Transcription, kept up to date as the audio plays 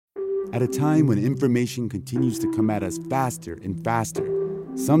At a time when information continues to come at us faster and faster,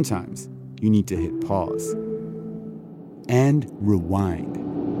 sometimes you need to hit pause and rewind.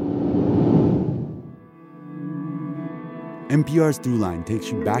 NPR's Throughline takes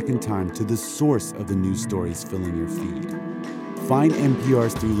you back in time to the source of the news stories filling your feed. Find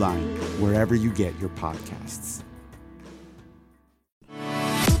NPR's Throughline wherever you get your podcasts.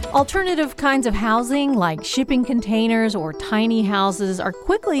 Alternative kinds of housing, like shipping containers or tiny houses, are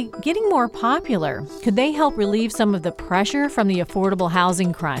quickly getting more popular. Could they help relieve some of the pressure from the affordable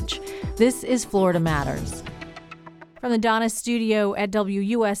housing crunch? This is Florida Matters. From the Donna studio at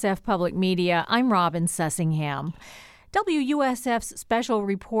WUSF Public Media, I'm Robin Sussingham. WUSF's special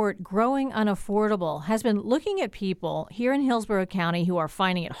report, Growing Unaffordable, has been looking at people here in Hillsborough County who are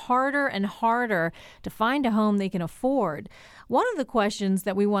finding it harder and harder to find a home they can afford. One of the questions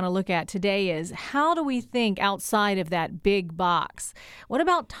that we want to look at today is, how do we think outside of that big box? What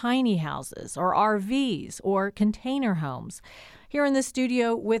about tiny houses or RVs or container homes? Here in the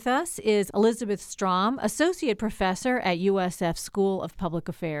studio with us is Elizabeth Strom, Associate Professor at USF School of Public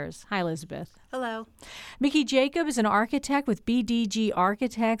Affairs. Hi, Elizabeth. Hello. Mickey Jacob is an architect with BDG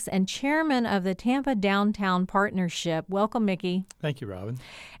Architects and chairman of the Tampa Downtown Partnership. Welcome, Mickey. Thank you, Robin.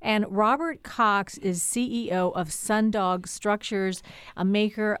 And Robert Cox is CEO of Sundog Structures, a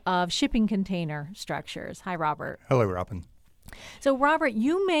maker of shipping container structures. Hi, Robert. Hello, Robin. So, Robert,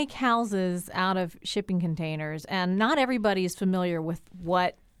 you make houses out of shipping containers, and not everybody is familiar with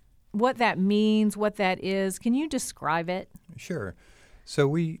what that means, what that is. Can you describe it? Sure. So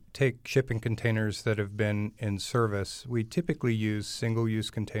we take shipping containers that have been in service. We typically use single-use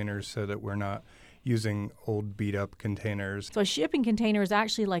containers so that we're not using old beat-up containers. So a shipping container is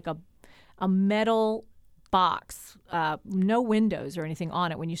actually like a metal box, no windows or anything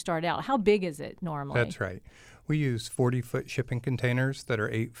on it when you start out. How big is it normally? That's right. We use 40-foot shipping containers that are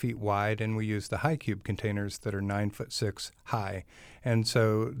 8 feet wide, and we use the high cube containers that are 9'6" high. And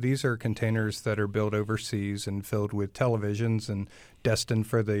so these are containers that are built overseas and filled with televisions and destined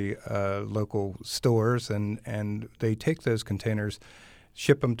for the local stores. And they take those containers,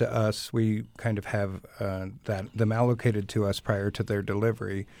 ship them to us. We kind of have them allocated to us prior to their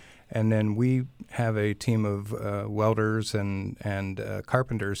delivery. And then we have a team of welders and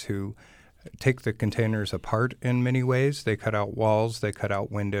carpenters who take the containers apart in many ways. They cut out walls, they cut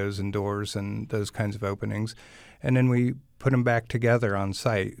out windows and doors and those kinds of openings. And then we put them back together on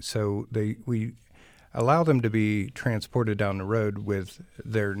site. So we allow them to be transported down the road with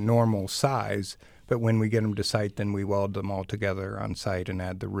their normal size. But when we get them to site, then we weld them all together on site and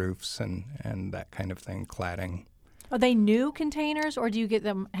add the roofs and that kind of thing, cladding. Are they new containers, or do you get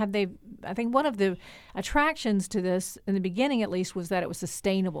them? I think one of the attractions to this, in the beginning at least, was that it was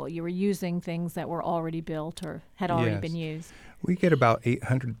sustainable. You were using things that were already built or had already been used. We get about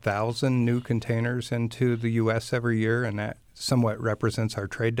 800,000 new containers into the U.S. every year, and that somewhat represents our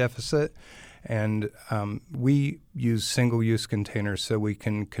trade deficit. And we use single-use containers so we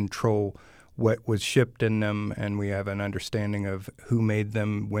can control what was shipped in them, and we have an understanding of who made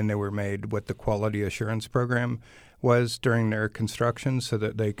them, when they were made, what the quality assurance program was during their construction, so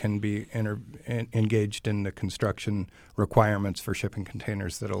that they can be engaged in the construction requirements for shipping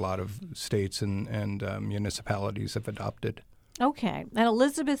containers that a lot of states and municipalities have adopted. Okay. And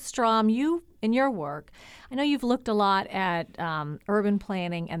Elizabeth Strom, you, in your work, I know you've looked a lot at urban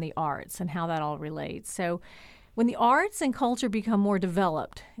planning and the arts and how that all relates. So when the arts and culture become more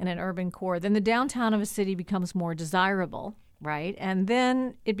developed in an urban core, then the downtown of a city becomes more desirable, right? And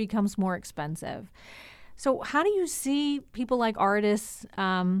then it becomes more expensive. So how do you see people like artists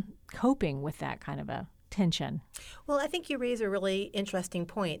coping with that kind of a tension? Well, I think you raise a really interesting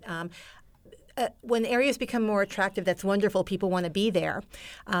point. When areas become more attractive, that's wonderful. People want to be there.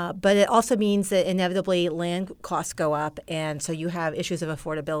 But it also means that inevitably land costs go up, and so you have issues of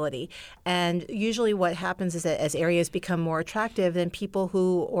affordability. And usually what happens is that as areas become more attractive, then people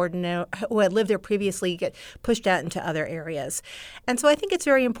who had lived there previously get pushed out into other areas. And so I think it's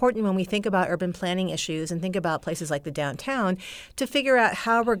very important when we think about urban planning issues and think about places like the downtown to figure out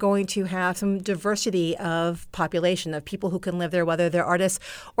how we're going to have some diversity of population, of people who can live there, whether they're artists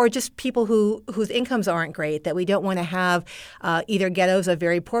or just people whose incomes aren't great, that we don't want to have either ghettos of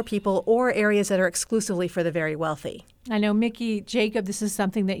very poor people or areas that are exclusively for the very wealthy. I know, Mickey Jacob, this is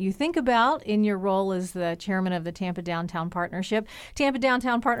something that you think about in your role as the chairman of the Tampa Downtown Partnership. Tampa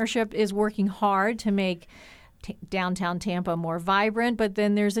Downtown Partnership is working hard to make downtown Tampa more vibrant, but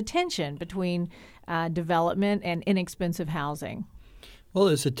then there's a tension between development and inexpensive housing. Well,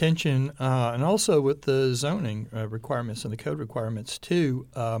 there's attention, and also with the zoning requirements and the code requirements too.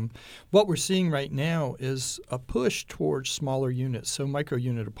 What we're seeing right now is a push towards smaller units, so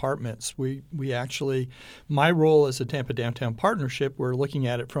micro-unit apartments. We actually, my role as a Tampa Downtown Partnership, we're looking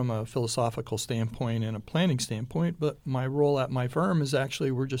at it from a philosophical standpoint and a planning standpoint, but my role at my firm is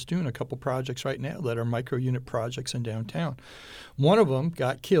actually we're just doing a couple projects right now that are micro-unit projects in downtown. One of them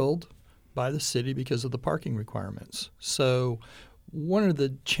got killed by the city because of the parking requirements. So one of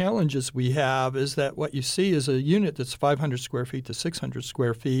the challenges we have is that what you see is a unit that's 500 square feet to 600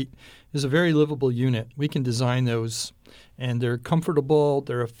 square feet is a very livable unit. We can design those, and they're comfortable,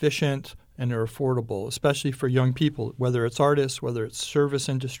 they're efficient, and they're affordable, especially for young people, whether it's artists, whether it's service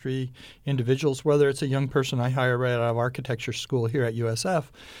industry individuals, whether it's a young person I hire right out of architecture school here at USF,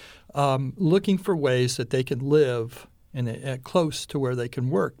 looking for ways that they can live close to where they can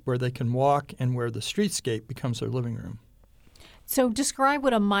work, where they can walk, and where the streetscape becomes their living room. So describe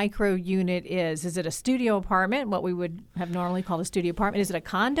what a micro unit is. Is it a studio apartment, what we would have normally called a studio apartment? Is it a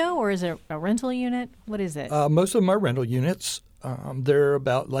condo or is it a rental unit? What is it? Most of them are rental units. They're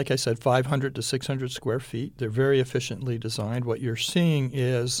about, like I said, 500 to 600 square feet. They're very efficiently designed. What you're seeing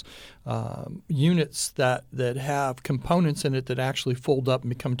is units that have components in it that actually fold up and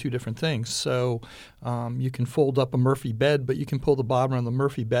become two different things. So you can fold up a Murphy bed, but you can pull the bottom of the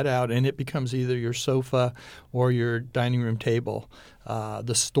Murphy bed out, and it becomes either your sofa or your dining room table.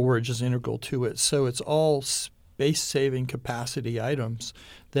 The storage is integral to it. So it's all space-saving capacity items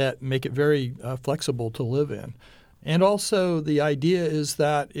that make it very flexible to live in. And also the idea is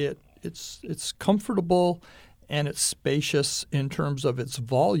that it's comfortable and it's spacious in terms of its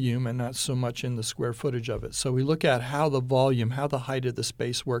volume and not so much in the square footage of it. So we look at how the volume, how the height of the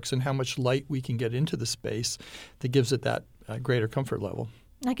space works, and how much light we can get into the space that gives it that greater comfort level.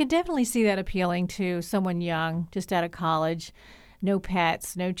 I could definitely see that appealing to someone young, just out of college, no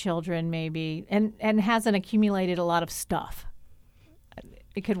pets, no children maybe, and hasn't accumulated a lot of stuff.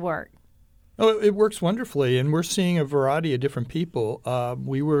 It could work. Oh, it works wonderfully, and we're seeing a variety of different people.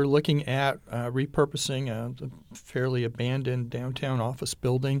 We were looking at repurposing a fairly abandoned downtown office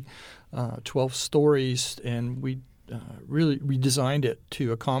building, 12 stories, and we really redesigned it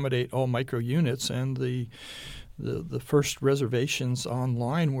to accommodate all micro units. And the first reservations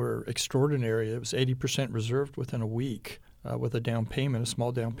online were extraordinary. It was 80% reserved within a week with a down payment, a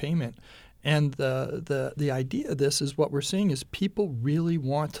small down payment. And the idea of this is what we're seeing is people really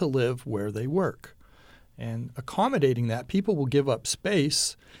want to live where they work. And accommodating that, people will give up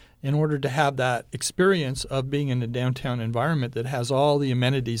space in order to have that experience of being in a downtown environment that has all the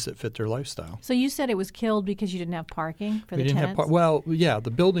amenities that fit their lifestyle. So you said it was killed because you didn't have parking for the tenants?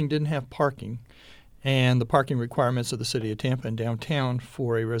 The building didn't have parking. And the parking requirements of the city of Tampa and downtown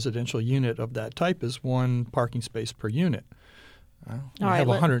for a residential unit of that type is one parking space per unit. You have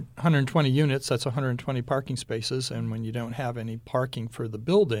 120 units, that's 120 parking spaces, and when you don't have any parking for the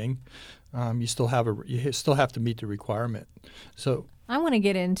building, you still have to meet the requirement. So I want to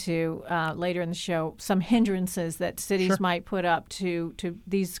get into later in the show some hindrances that cities might put up to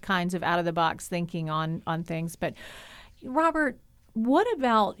these kinds of out-of-the-box thinking on things. But Robert, what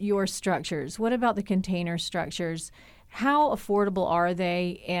about your structures? What about the container structures? How affordable are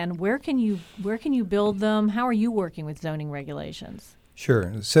they, and where can you build them? How are you working with zoning regulations?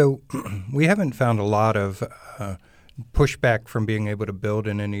 Sure. So we haven't found a lot of pushback from being able to build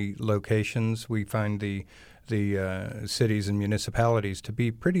in any locations. We find the cities and municipalities to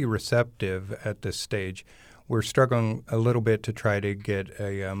be pretty receptive at this stage. We're struggling a little bit to try to get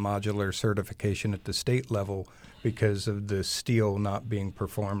a modular certification at the state level because of the steel not being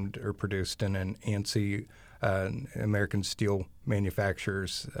performed or produced in an ANSI American Steel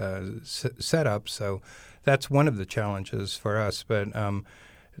Manufacturers setup. So that's one of the challenges for us. But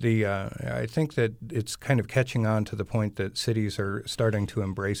I think that it's kind of catching on to the point that cities are starting to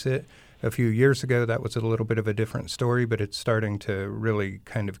embrace it. A few years ago, that was a little bit of a different story, but it's starting to really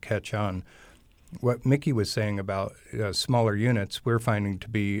kind of catch on. What Mickey was saying about smaller units, we're finding to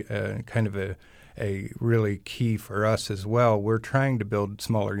be kind of a really key for us as well. We're trying to build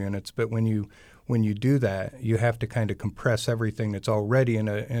smaller units, but when you do that, you have to kind of compress everything that's already in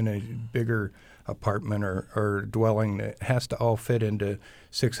a bigger apartment or dwelling that has to all fit into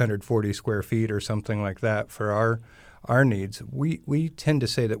 640 square feet or something like that for our needs. We tend to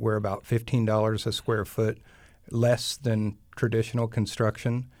say that we're about $15 a square foot less than traditional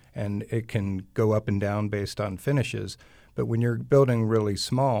construction, and it can go up and down based on finishes. But when you're building really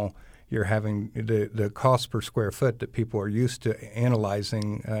small, you're having the cost per square foot that people are used to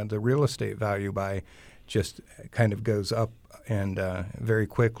analyzing the real estate value by just kind of goes up and very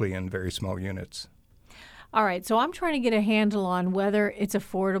quickly in very small units. All right, so I'm trying to get a handle on whether it's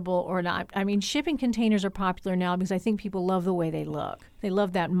affordable or not. I mean, shipping containers are popular now because I think people love the way they look. They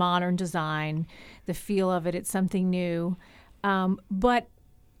love that modern design, the feel of it. It's something new. But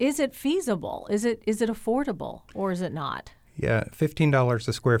is it feasible? Is it affordable, or is it not? Yeah, $15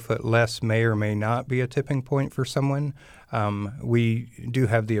 a square foot less may or may not be a tipping point for someone. We do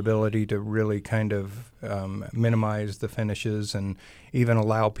have the ability to really kind of minimize the finishes and even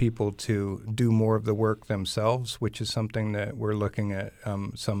allow people to do more of the work themselves, which is something that we're looking at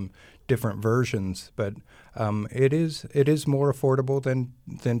some different versions. But it is more affordable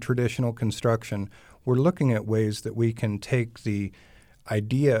than traditional construction. We're looking at ways that we can take the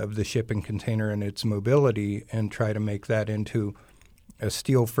idea of the shipping container and its mobility and try to make that into a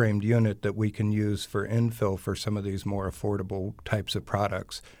steel-framed unit that we can use for infill for some of these more affordable types of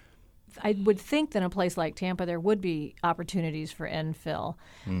products. I would think that in a place like Tampa there would be opportunities for infill.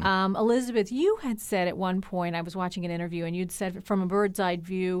 Elizabeth, you had said at one point, I was watching an interview, and you'd said from a bird's eye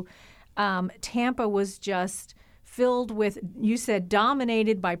view, Tampa was just filled with, you said,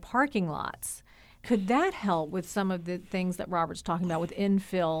 dominated by parking lots. Could that help with some of the things that Robert's talking about with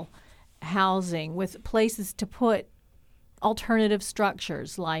infill housing, with places to put alternative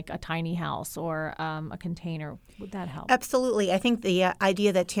structures like a tiny house or a container? Would that help? Absolutely. I think the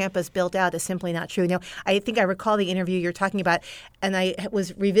idea that Tampa's built out is simply not true. Now, I think I recall the interview you're talking about, and I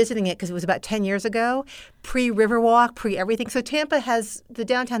was revisiting it because it was about 10 years ago, pre-Riverwalk, pre-everything. So the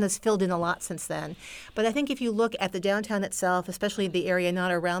downtown has filled in a lot since then. But I think if you look at the downtown itself, especially the area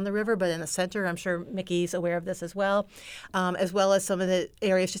not around the river, but in the center, I'm sure Mickey's aware of this as well as some of the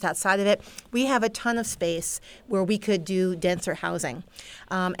areas just outside of it, we have a ton of space where we could do denser housing.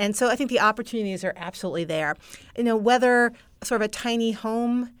 And so I think the opportunities are absolutely there. Whether sort of a tiny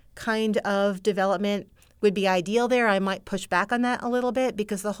home kind of development would be ideal there, I might push back on that a little bit,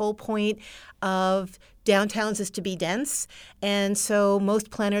 because the whole point of downtowns is to be dense. And so most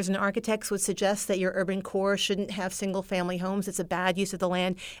planners and architects would suggest that your urban core shouldn't have single-family homes. It's a bad use of the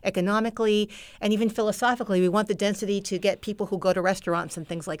land economically and even philosophically. We want the density to get people who go to restaurants and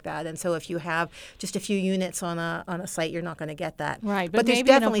things like that. And so if you have just a few units on a site, you're not going to get that. Right. But there's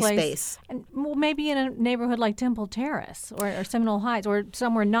definitely space. And, well, maybe in a neighborhood like Temple Terrace or Seminole Heights or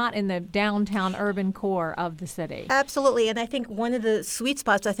somewhere not in the downtown urban core of the city. Absolutely. And I think one of the sweet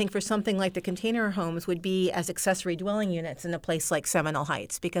spots, for something like the container homes would be as accessory dwelling units in a place like Seminole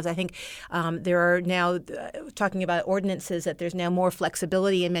Heights, because I think there are now, talking about ordinances, that there's now more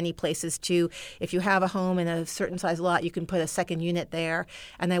flexibility in many places to, if you have a home in a certain size lot, you can put a second unit there.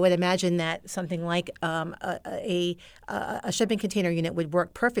 And I would imagine that something like a shipping container unit would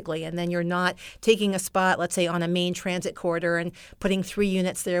work perfectly. And then you're not taking a spot, let's say, on a main transit corridor and putting 3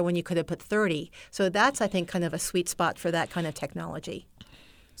 units there when you could have put 30. So that's, I think, kind of a sweet spot for that kind of technology.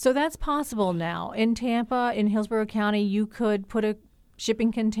 So that's possible now. In Tampa, in Hillsborough County, you could put a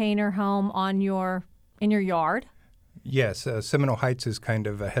shipping container home in your yard? Yes, Seminole Heights is kind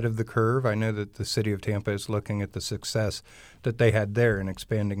of ahead of the curve. I know that the city of Tampa is looking at the success that they had there and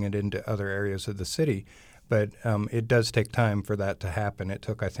expanding it into other areas of the city. But it does take time for that to happen. It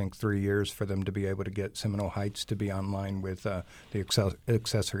took, I think, 3 years for them to be able to get Seminole Heights to be online with the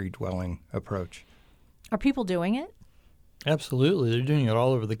accessory dwelling approach. Are people doing it? Absolutely. They're doing it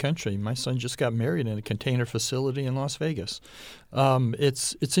all over the country. My son just got married in a container facility in Las Vegas.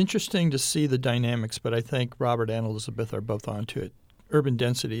 It's interesting to see the dynamics, but I think Robert and Elizabeth are both onto it. Urban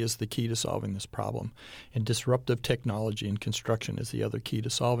density is the key to solving this problem, and disruptive technology and construction is the other key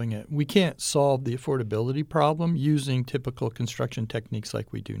to solving it. We can't solve the affordability problem using typical construction techniques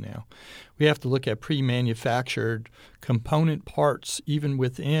like we do now. We have to look at pre-manufactured component parts, even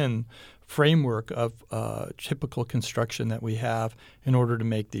within framework of typical construction that we have, in order to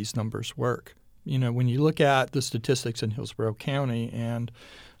make these numbers work. When you look at the statistics in Hillsborough County, and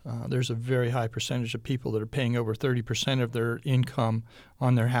there's a very high percentage of people that are paying over 30% of their income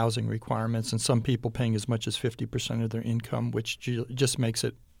on their housing requirements, and some people paying as much as 50% of their income, which just makes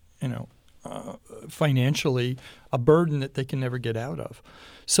it, financially a burden that they can never get out of.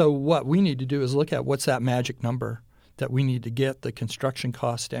 So what we need to do is look at what's that magic number that we need to get the construction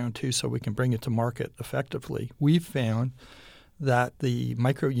costs down to so we can bring it to market effectively. We've found that the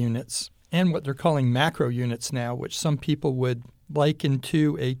micro units and what they're calling macro units now, which some people would liken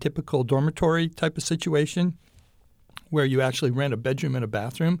to a typical dormitory type of situation, where you actually rent a bedroom and a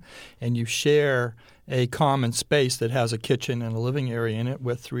bathroom and you share a common space that has a kitchen and a living area in it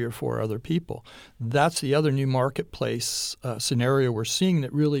with 3 or 4 other people. That's the other new marketplace scenario we're seeing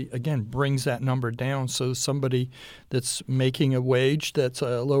that really, again, brings that number down. So somebody that's making a wage that's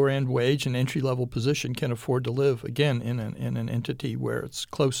a lower-end wage, an entry-level position, can afford to live, again, in an entity where it's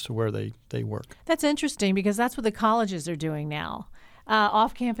close to where they work. That's interesting because that's what the colleges are doing now.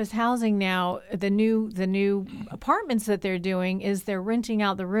 Off-campus housing now, the new apartments that they're doing is they're renting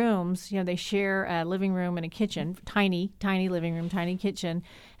out the rooms. They share a living room and a kitchen, tiny living room, tiny kitchen,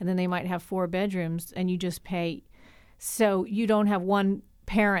 and then they might have 4 bedrooms, and you just pay. So you don't have one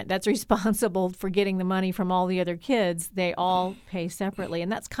parent that's responsible for getting the money from all the other kids. They all pay separately, and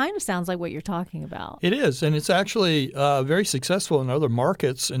that's kind of sounds like what you're talking about. It is, and it's actually very successful in other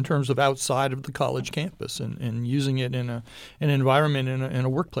markets in terms of outside of the college campus and using it in an environment, in a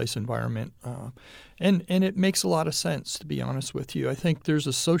workplace environment. And it makes a lot of sense, to be honest with you. I think there's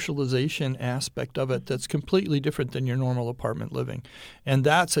a socialization aspect of it that's completely different than your normal apartment living. And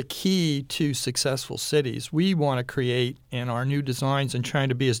that's a key to successful cities. We want to create in our new designs and trying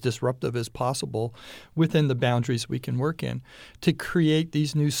to be as disruptive as possible within the boundaries we can work in to create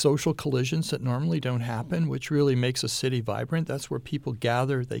these new social collisions that normally don't happen, which really makes a city vibrant. That's where people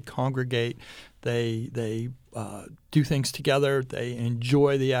gather, they congregate, they do things together. They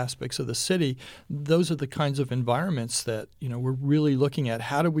enjoy the aspects of the city. Those are the kinds of environments that we're really looking at.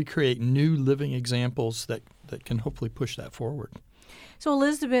 How do we create new living examples that can hopefully push that forward? So,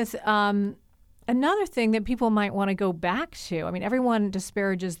 Elizabeth, another thing that people might want to go back to, I mean, everyone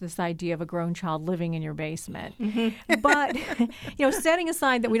disparages this idea of a grown child living in your basement. Mm-hmm. But, setting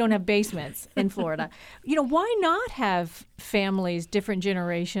aside that we don't have basements in Florida, why not have families, different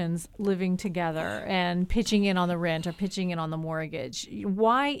generations living together and pitching in on the rent or pitching in on the mortgage?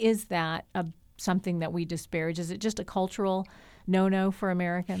 Why is that something that we disparage? Is it just a cultural no-no for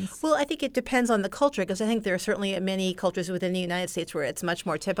Americans? Well, I think it depends on the culture, because I think there are certainly many cultures within the United States where it's much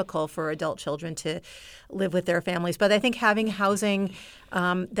more typical for adult children to live with their families. But I think having housing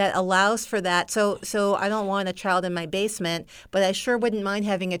that allows for that. So I don't want a child in my basement, but I sure wouldn't mind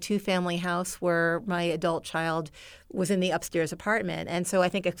having a 2-family house where my adult child was in the upstairs apartment. And so I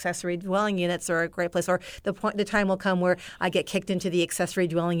think accessory dwelling units are a great place. Or the time will come where I get kicked into the accessory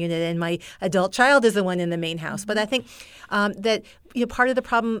dwelling unit and my adult child is the one in the main house. But I think that part of the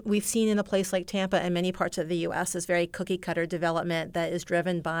problem we've seen in a place like Tampa and many parts of the U.S. is very cookie-cutter development that is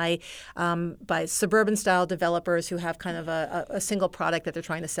driven by suburban-style developers who have kind of a single product that they're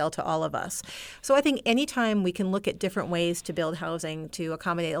trying to sell to all of us. So I think anytime we can look at different ways to build housing to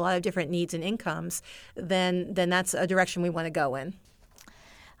accommodate a lot of different needs and incomes, then that's a direction we want to go in.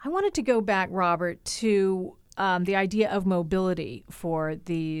 I wanted to go back, Robert, to the idea of mobility for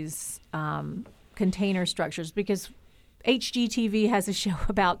these container structures, because HGTV has a show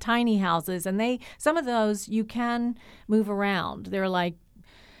about tiny houses, and some of those you can move around. They're like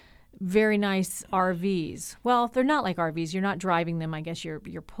very nice RVs. Well, they're not like RVs. You're not driving them. I guess you're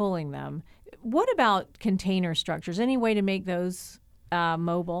pulling them. What about container structures? Any way to make those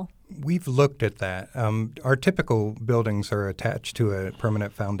mobile? We've looked at that. Our typical buildings are attached to a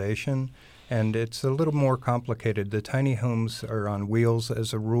permanent foundation, and it's a little more complicated. The tiny homes are on wheels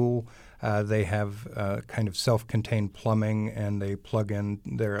as a rule. They have kind of self-contained plumbing, and they plug in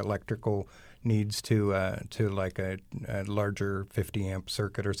their electrical needs to like a larger 50-amp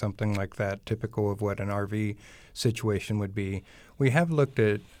circuit or something like that, typical of what an RV situation would be. We have looked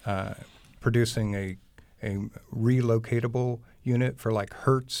at producing a relocatable unit for like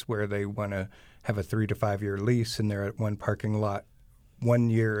Hertz, where they want to have a 3 to 5 year lease, and they're at one parking lot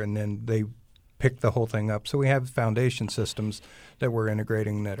 1 year, and then they pick the whole thing up. So we have foundation systems that we're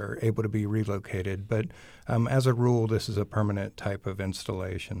integrating that are able to be relocated. But as a rule, this is a permanent type of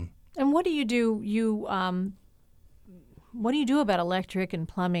installation. And what do you do? What do you do about electric and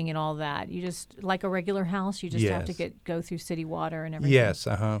plumbing and all that? You just, like a regular house, you just have to go through city water and everything? Yes,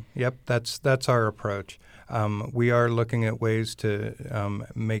 Yep, that's our approach. We are looking at ways to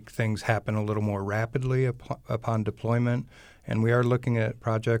make things happen a little more rapidly upon deployment, and we are looking at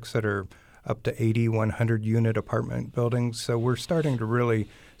projects that are up to 80, 100-unit apartment buildings. So we're starting to really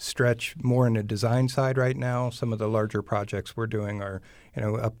stretch more in the design side right now. Some of the larger projects we're doing are,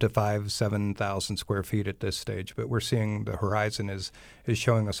 up to 7,000 square feet at this stage. But we're seeing the horizon is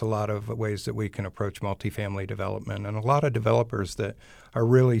showing us a lot of ways that we can approach multifamily development, and a lot of developers that are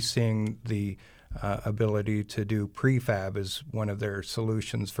really seeing the ability to do prefab as one of their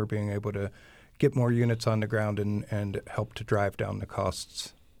solutions for being able to get more units on the ground and help to drive down the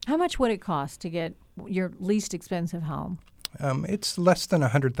costs. How much would it cost to get your least expensive home? It's less than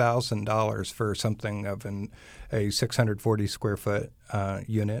 $100,000 for something of a 640 square foot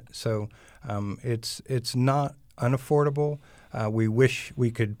unit. So it's not unaffordable. We wish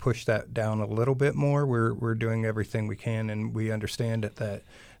we could push that down a little bit more. We're doing everything we can, and we understand that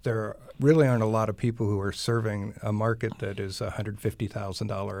there really aren't a lot of people who are serving a market that is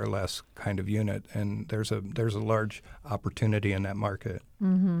 $150,000 or less kind of unit, and there's a large opportunity in that market.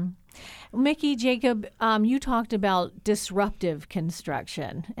 Mm-hmm. Mickey, Jacob, you talked about disruptive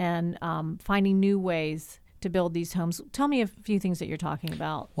construction and finding new ways to build these homes. Tell me a few things that you're talking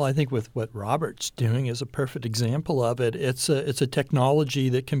about. Well, I think with what Robert's doing is a perfect example of it. It's a technology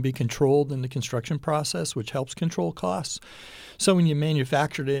that can be controlled in the construction process, which helps control costs. So when you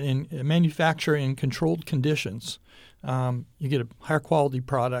manufacture in controlled conditions, you get a higher quality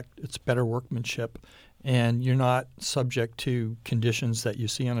product. It's better workmanship, and you're not subject to conditions that you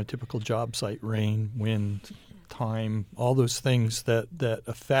see on a typical job site: rain, wind, time, all those things that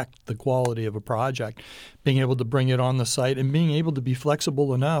affect the quality of a project. Being able to bring it on the site and being able to be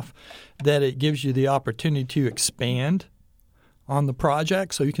flexible enough that it gives you the opportunity to expand on the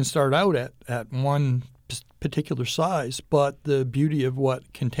project. So you can start out at one particular size, but the beauty of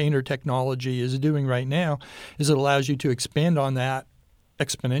what container technology is doing right now is it allows you to expand on that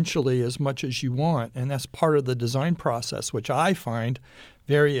exponentially as much as you want, and that's part of the design process, which I find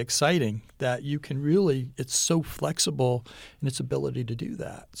very exciting, that you can really, it's so flexible in its ability to do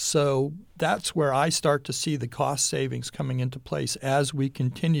that. So that's where I start to see the cost savings coming into place as we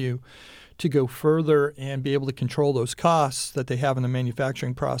continue to go further and be able to control those costs that they have in the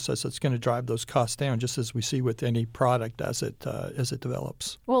manufacturing process. That's going to drive those costs down, just as we see with any product as it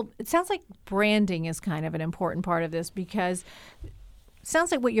develops. Well, it sounds like branding is kind of an important part of this, because it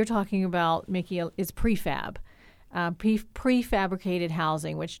sounds like what you're talking about, Mickey, is prefab. Prefabricated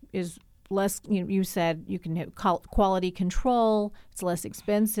housing, which is less, you said you can have quality control, it's less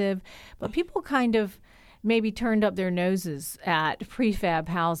expensive, but people kind of maybe turned up their noses at prefab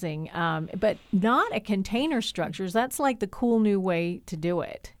housing, but not at container structures. That's like the cool new way to do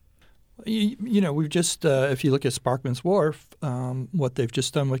it. We've just, if you look at Sparkman's Wharf, what they've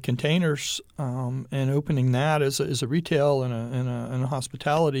just done with containers and opening that as a retail and a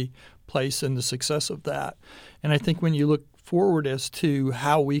hospitality place, and the success of that. And I think when you look forward as to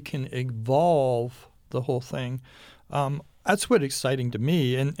how we can evolve the whole thing, that's what's exciting to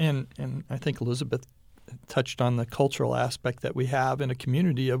me. And I think Elizabeth touched on the cultural aspect that we have in a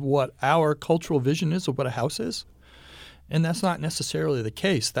community of what our cultural vision is of what a house is. And that's not necessarily the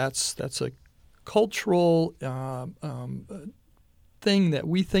case. That's a cultural thing that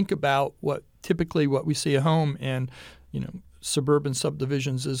we think about. What we see a home, and suburban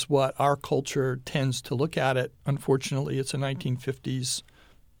subdivisions is what our culture tends to look at it. Unfortunately, it's a 1950s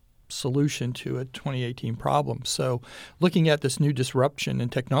solution to a 2018 problem. So looking at this new disruption in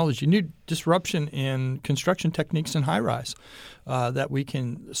technology, new disruption in construction techniques in high-rise that we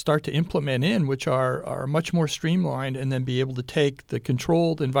can start to implement in, which are much more streamlined, and then be able to take the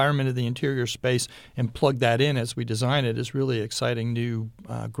controlled environment of the interior space and plug that in as we design it, is really exciting new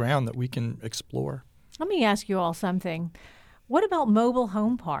ground that we can explore. Let me ask you all something. What about mobile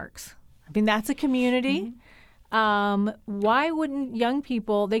home parks? I mean, that's a community. Mm-hmm. Why wouldn't young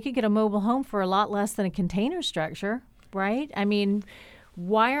people, they could get a mobile home for a lot less than a container structure, right? I mean,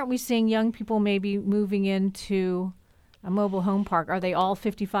 why aren't we seeing young people maybe moving into a mobile home park? Are they all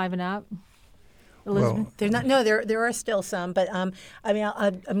 55 and up? Elizabeth? Well, they're not. No, there are still some, but I'm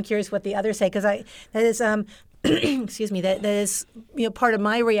curious what the others say, because that is excuse me, that is, part of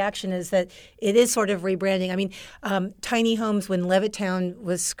my reaction is that it is sort of rebranding. I mean, tiny homes, when Levittown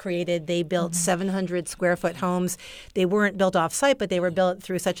was created, they built 700 square foot homes. They weren't built off site, but they were built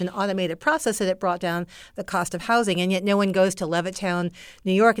through such an automated process that it brought down the cost of housing. And yet no one goes to Levittown,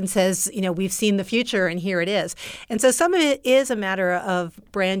 New York and says, we've seen the future and here it is. And so some of it is a matter of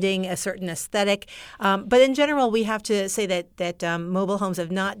branding, a certain aesthetic. But in general, we have to say that mobile homes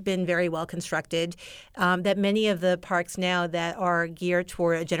have not been very well constructed, that many of the parks now that are geared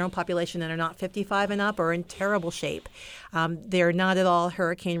toward a general population that are not 55 and up are in terrible shape. They're not at all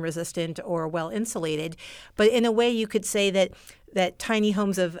hurricane resistant or well insulated. But in a way, you could say that tiny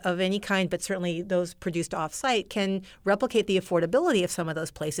homes of any kind, but certainly those produced off-site, can replicate the affordability of some of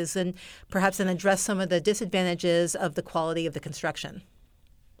those places and perhaps then address some of the disadvantages of the quality of the construction.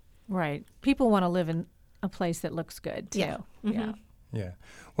 Right. People want to live in a place that looks good, too. Yeah. Mm-hmm. Yeah. Yeah.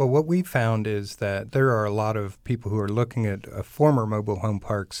 Well, what we found is that there are a lot of people who are looking at former mobile home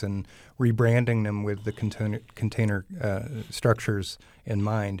parks and rebranding them with the container structures in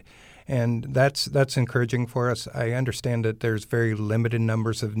mind. And that's encouraging for us. I understand that there's very limited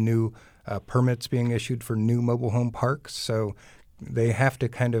numbers of new permits being issued for new mobile home parks, so they have to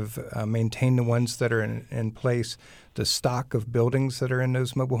kind of maintain the ones that are in place. The stock of buildings that are in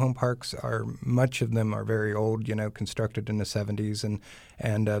those mobile home parks much of them are very old, constructed in the 70s,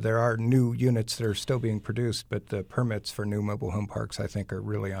 and there are new units that are still being produced, but the permits for new mobile home parks, I think, are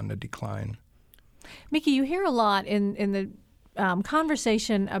really on the decline. Mickey, you hear a lot in the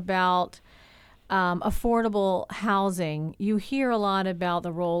conversation about affordable housing. You hear a lot about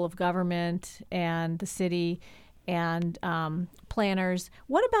the role of government and the city and planners.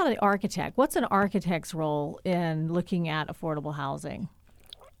 What about an architect? What's an architect's role in looking at affordable housing?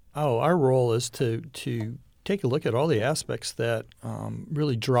 Oh, our role is to take a look at all the aspects that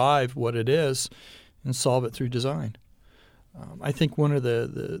really drive what it is and solve it through design. I think one of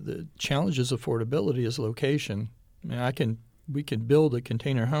the challenges of affordability is location. I mean, we can build a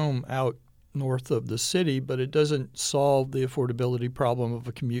container home out north of the city, but it doesn't solve the affordability problem of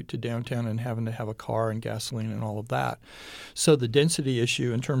a commute to downtown and having to have a car and gasoline and all of that. So the density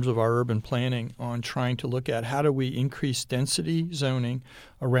issue in terms of our urban planning on trying to look at how do we increase density zoning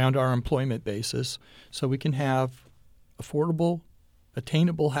around our employment basis so we can have affordable,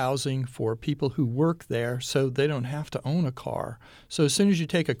 attainable housing for people who work there so they don't have to own a car. So as soon as you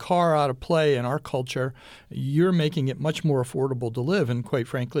take a car out of play in our culture, you're making it much more affordable to live. And quite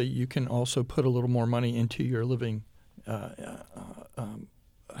frankly, you can also put a little more money into your living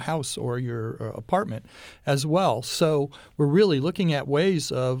house or your apartment as well. So we're really looking at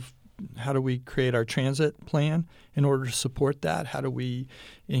ways of how do we create our transit plan in order to support that? How do we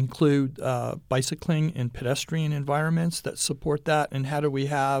include bicycling and pedestrian environments that support that? And how do we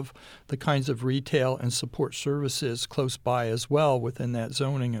have the kinds of retail and support services close by as well within that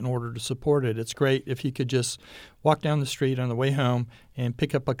zoning in order to support it? It's great if you could just walk down the street on the way home and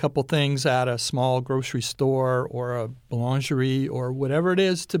pick up a couple things at a small grocery store or a boulangerie or whatever it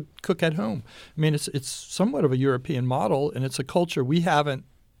is to cook at home. I mean, it's somewhat of a European model, and it's a culture we haven't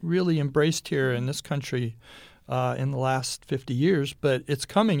really embraced here in this country in the last 50 years, but it's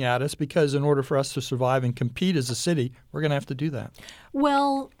coming at us because in order for us to survive and compete as a city, we're going to have to do that.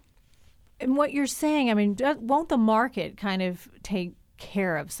 Well, and what you're saying, I mean, won't the market kind of take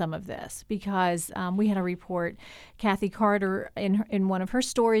care of some of this? Because we had a report, Kathy Carter in one of her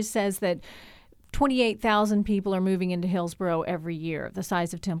stories says that 28,000 people are moving into Hillsborough every year, the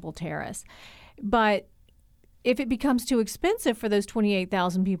size of Temple Terrace. But if it becomes too expensive for those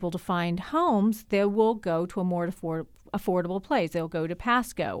 28,000 people to find homes, they will go to a more affordable place. They'll go to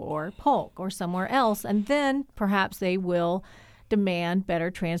Pasco or Polk or somewhere else, and then perhaps they will demand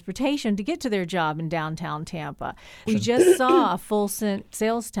better transportation to get to their job in downtown Tampa. We just saw a full cent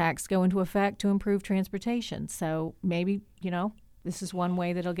sales tax go into effect to improve transportation. So maybe, this is one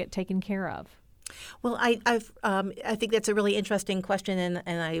way that it'll get taken care of. Well, I think that's a really interesting question,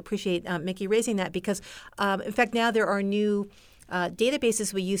 and I appreciate Mickey raising that because, in fact, now there are new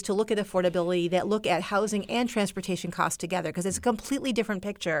databases we use to look at affordability that look at housing and transportation costs together because it's a completely different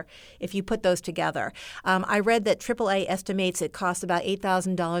picture if you put those together. I read that AAA estimates it costs about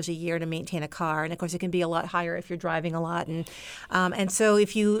 $8,000 a year to maintain a car, and of course it can be a lot higher if you're driving a lot. And so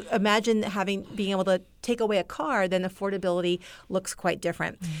if you imagine being able to take away a car, then affordability looks quite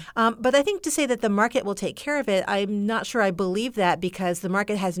different. But I think to say that the market will take care of it, I'm not sure I believe that because the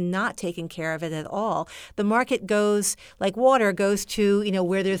market has not taken care of it at all. The market goes like water goes to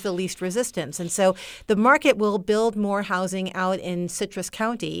where there's the least resistance. And so the market will build more housing out in Citrus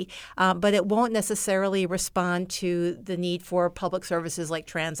County, but it won't necessarily respond to the need for public services like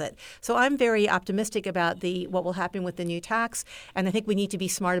transit. So I'm very optimistic about what will happen with the new tax, and I think we need to be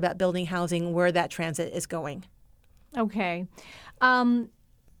smart about building housing where that transit is going. Okay.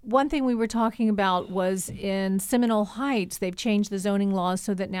 One thing we were talking about was in Seminole Heights, they've changed the zoning laws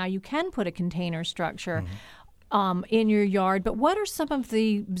so that now you can put a container structure in your yard. But what are some of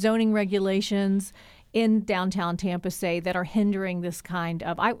the zoning regulations in downtown Tampa, say, that are hindering this kind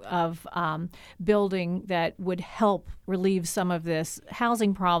of building that would help relieve some of this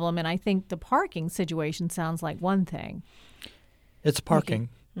housing problem? And I think the parking situation sounds like one thing. It's parking.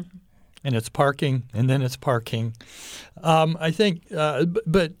 Mm-hmm. And it's parking, and then it's parking. I think,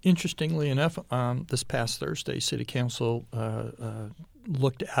 but interestingly enough, this past Thursday, City Council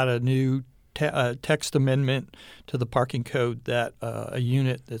looked at a new text amendment to the parking code that a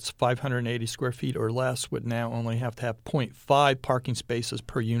unit that's 580 square feet or less would now only have to have 0.5 parking spaces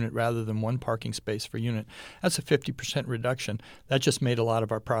per unit rather than one parking space per unit. That's a 50% reduction. That just made a lot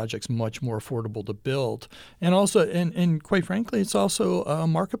of our projects much more affordable to build. And also, and quite frankly, it's also a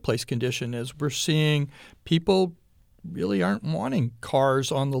marketplace condition as we're seeing people really aren't wanting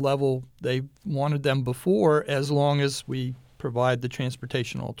cars on the level they wanted them before, as long as we provide the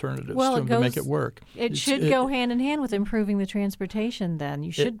transportation alternatives to them to make it work. It should go hand in hand with improving the transportation then.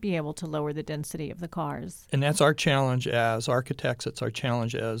 You should be able to lower the density of the cars. And that's our challenge as architects. It's our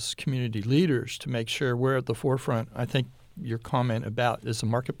challenge as community leaders to make sure we're at the forefront. I think your comment about does the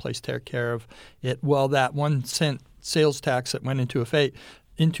marketplace take care of it? Well, that 1 cent sales tax that went into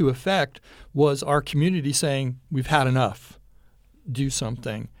effect was our community saying, we've had enough, do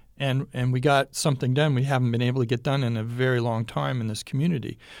something. And we got something done we haven't been able to get done in a very long time in this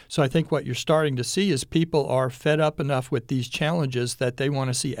community. So I think what you're starting to see is people are fed up enough with these challenges that they want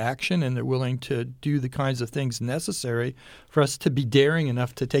to see action, and they're willing to do the kinds of things necessary for us to be daring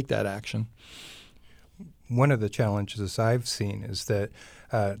enough to take that action. One of the challenges I've seen is that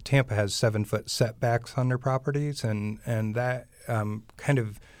Tampa has 7-foot setbacks on their properties, and that kind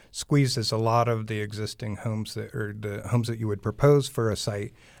of squeezes a lot of the existing homes the homes that you would propose for a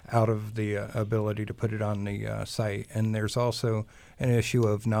site out of the ability to put it on the site. And there's also an issue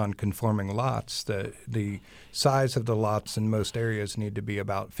of non-conforming lots. The size of the lots in most areas need to be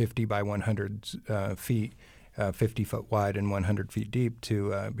about 50 by 100 feet, 50 foot wide and 100 feet deep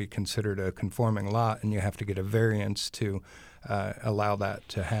to be considered a conforming lot, and you have to get a variance to allow that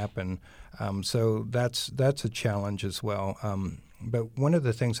to happen. So that's a challenge as well. But one of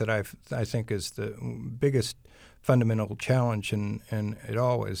the things that I think is the biggest fundamental challenge in it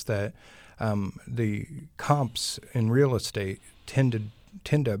all is that the comps in real estate tend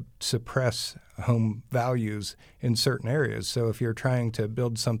to suppress home values in certain areas. So if you're trying to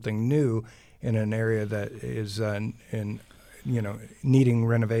build something new in an area that is needing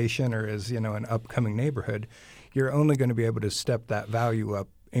renovation or is an upcoming neighborhood, you're only going to be able to step that value up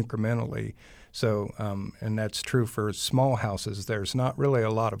incrementally. So, and that's true for small houses. There's not really a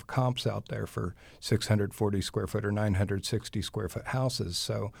lot of comps out there for 640 square foot or 960 square foot houses.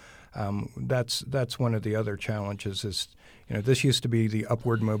 So that's one of the other challenges is, this used to be the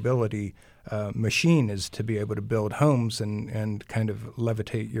upward mobility machine, is to be able to build homes and kind of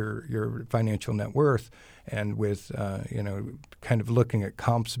levitate your financial net worth. And with, kind of looking at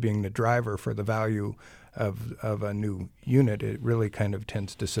comps being the driver for the value of a new unit, it really kind of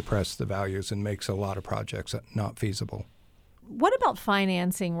tends to suppress the values and makes a lot of projects not feasible. What about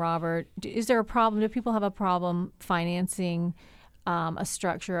financing, Robert? Is there a problem? Do people have a problem financing a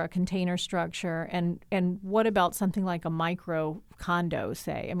structure, a container structure? And what about something like a micro condo,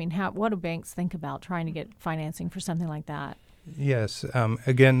 say? I mean, what do banks think about trying to get financing for something like that? Yes.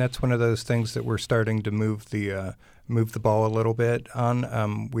 Again, that's one of those things that we're starting to move the ball a little bit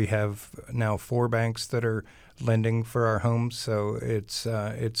on. We have now 4 banks that are lending for our homes, so it's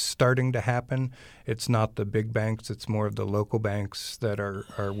starting to happen. It's not the big banks; it's more of the local banks that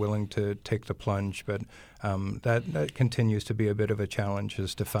are willing to take the plunge. But that continues to be a bit of a challenge,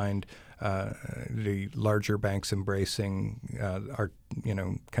 is to find the larger banks embracing our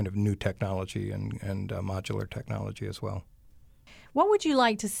kind of new technology and modular technology as well. What would you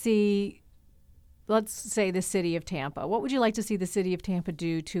like to see, let's say the city of Tampa, what would you like to see the city of Tampa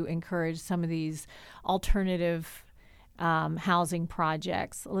do to encourage some of these alternative housing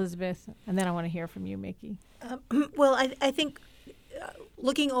projects? Elizabeth, and then I want to hear from you, Mickey. Well, I think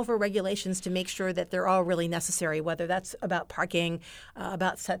looking over regulations to make sure that they're all really necessary, whether that's about parking,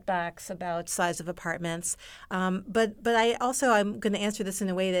 about setbacks, about size of apartments. But I'm going to answer this in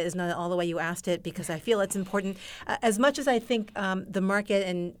a way that is not all the way you asked it, because I feel it's important. As much as I think the market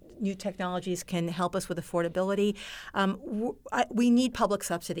and new technologies can help us with affordability, we need public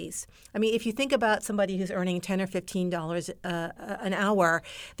subsidies. I mean, if you think about somebody who's earning $10 or $15 an hour,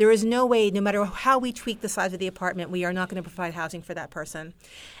 there is no way, no matter how we tweak the size of the apartment, we are not going to provide housing for that person.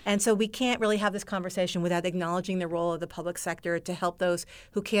 And so we can't really have this conversation without acknowledging the role of the public sector to help those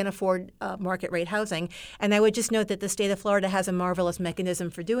who can't afford market rate housing. And I would just note that the state of Florida has a marvelous mechanism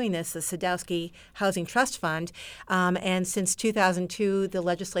for doing this, the Sadowski Housing Trust Fund. And since 2002, the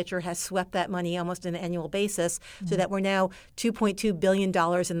legislature has swept that money almost on an annual basis, so that we're now $2.2 billion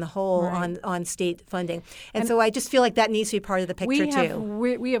in the hole on state funding. And so I just feel like that needs to be part of the picture too.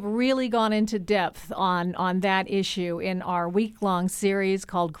 We have really gone into depth on that issue in our week-long series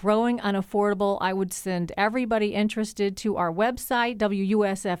called Growing Unaffordable. I would send everybody interested to our website,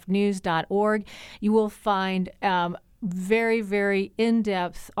 WUSFnews.org. You will find very, very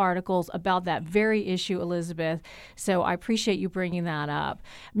in-depth articles about that very issue, Elizabeth. So I appreciate you bringing that up.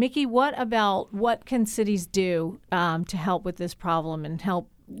 Mickey, what can cities do to help with this problem and help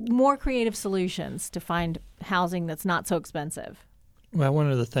more creative solutions to find housing that's not so expensive? Well,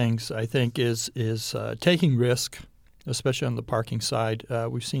 one of the things I think is taking risk especially on the parking side.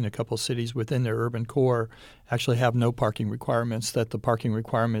 We've seen a couple of cities within their urban core actually have no parking requirements, that the parking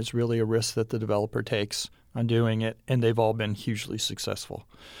requirement is really a risk that the developer takes on doing it, and they've all been hugely successful.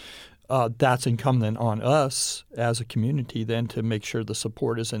 That's incumbent on us as a community then to make sure the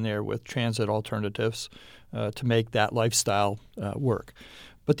support is in there with transit alternatives to make that lifestyle work.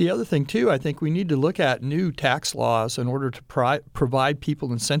 But the other thing, too, I think we need to look at new tax laws in order to provide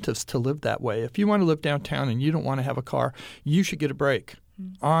people incentives to live that way. If you want to live downtown and you don't want to have a car, you should get a break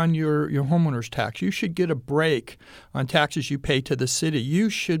on your homeowner's tax. You should get a break on taxes you pay to the city.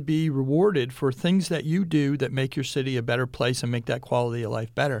 You should be rewarded for things that you do that make your city a better place and make that quality of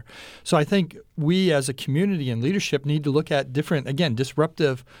life better. So I think we as a community and leadership need to look at different, again,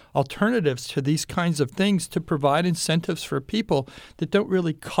 disruptive alternatives to these kinds of things to provide incentives for people that don't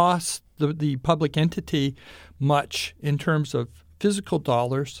really cost the public entity much in terms of physical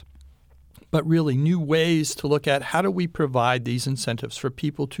dollars, but really new ways to look at how do we provide these incentives for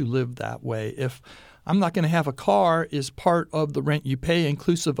people to live that way. If I'm not going to have a car is part of the rent you pay,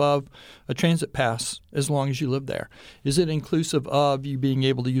 inclusive of a transit pass as long as you live there. Is it inclusive of you being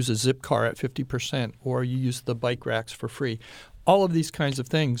able to use a Zip car at 50% or you use the bike racks for free? All of these kinds of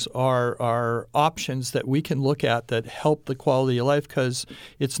things are options that we can look at that help the quality of life, because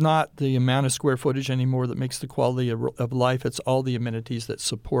it's not the amount of square footage anymore that makes the quality of life. It's all the amenities that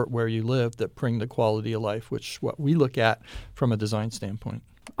support where you live that bring the quality of life, which is what we look at from a design standpoint.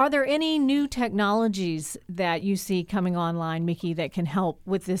 Are there any new technologies that you see coming online, Mickey, that can help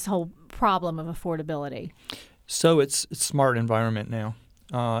with this whole problem of affordability? So it's smart environment now.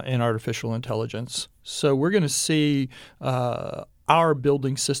 And artificial intelligence. So we're going to see our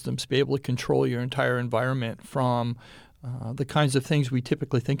building systems be able to control your entire environment from the kinds of things we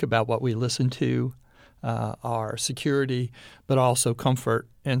typically think about, what we listen to, our security, but also comfort.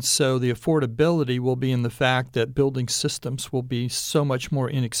 And so the affordability will be in the fact that building systems will be so much more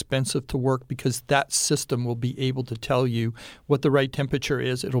inexpensive to work because that system will be able to tell you what the right temperature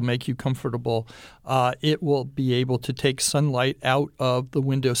is. It'll make you comfortable. It will be able to take sunlight out of the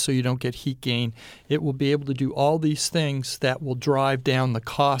window so you don't get heat gain. It will be able to do all these things that will drive down the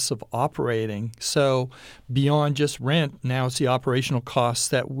costs of operating. So beyond just rent, now it's the operational costs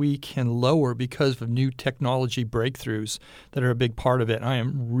that we can lower because of new technology breakthroughs that are a big part of it. I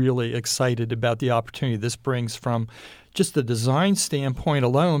am really excited about the opportunity this brings from just the design standpoint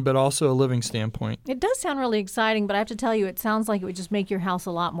alone, but also a living standpoint. It does sound really exciting, but I have to tell you, it sounds like it would just make your house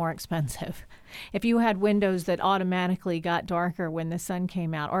a lot more expensive. If you had windows that automatically got darker when the sun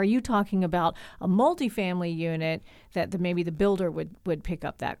came out, or are you talking about a multifamily unit that maybe the builder would pick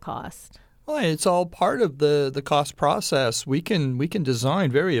up that cost? Well, it's all part of the cost process. We can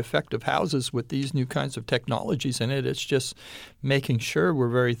design very effective houses with these new kinds of technologies in it. It's just making sure we're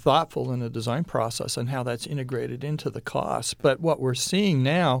very thoughtful in the design process and how that's integrated into the cost. But what we're seeing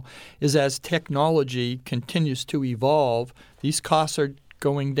now is as technology continues to evolve, these costs are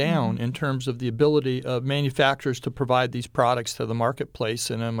going down in terms of the ability of manufacturers to provide these products to the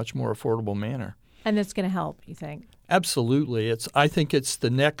marketplace in a much more affordable manner. And it's going to help, you think? Absolutely. I think it's the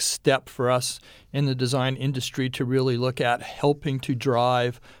next step for us in the design industry to really look at helping to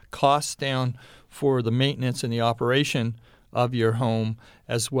drive costs down for the maintenance and the operation of your home,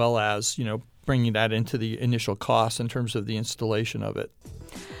 as well as, bringing that into the initial cost in terms of the installation of it.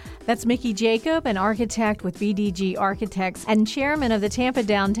 That's Mickey Jacob, an architect with BDG Architects and chairman of the Tampa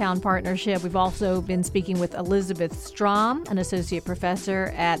Downtown Partnership. We've also been speaking with Elizabeth Strom, an associate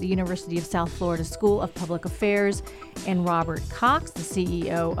professor at the University of South Florida School of Public Affairs, and Robert Cox, the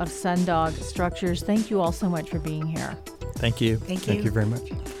CEO of Sundog Structures. Thank you all so much for being here. Thank you. Thank you very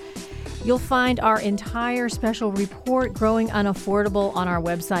much. You'll find our entire special report, Growing Unaffordable, on our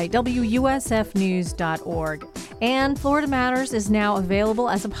website, WUSFnews.org. And Florida Matters is now available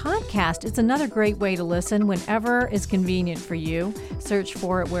as a podcast. It's another great way to listen whenever is convenient for you. Search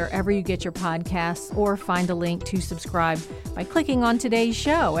for it wherever you get your podcasts or find a link to subscribe by clicking on today's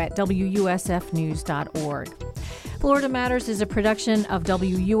show at WUSFnews.org. Florida Matters is a production of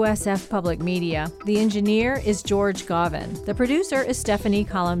WUSF Public Media. The engineer is George Govin. The producer is Stephanie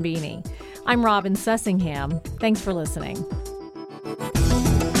Colombini. I'm Robin Sussingham. Thanks for listening.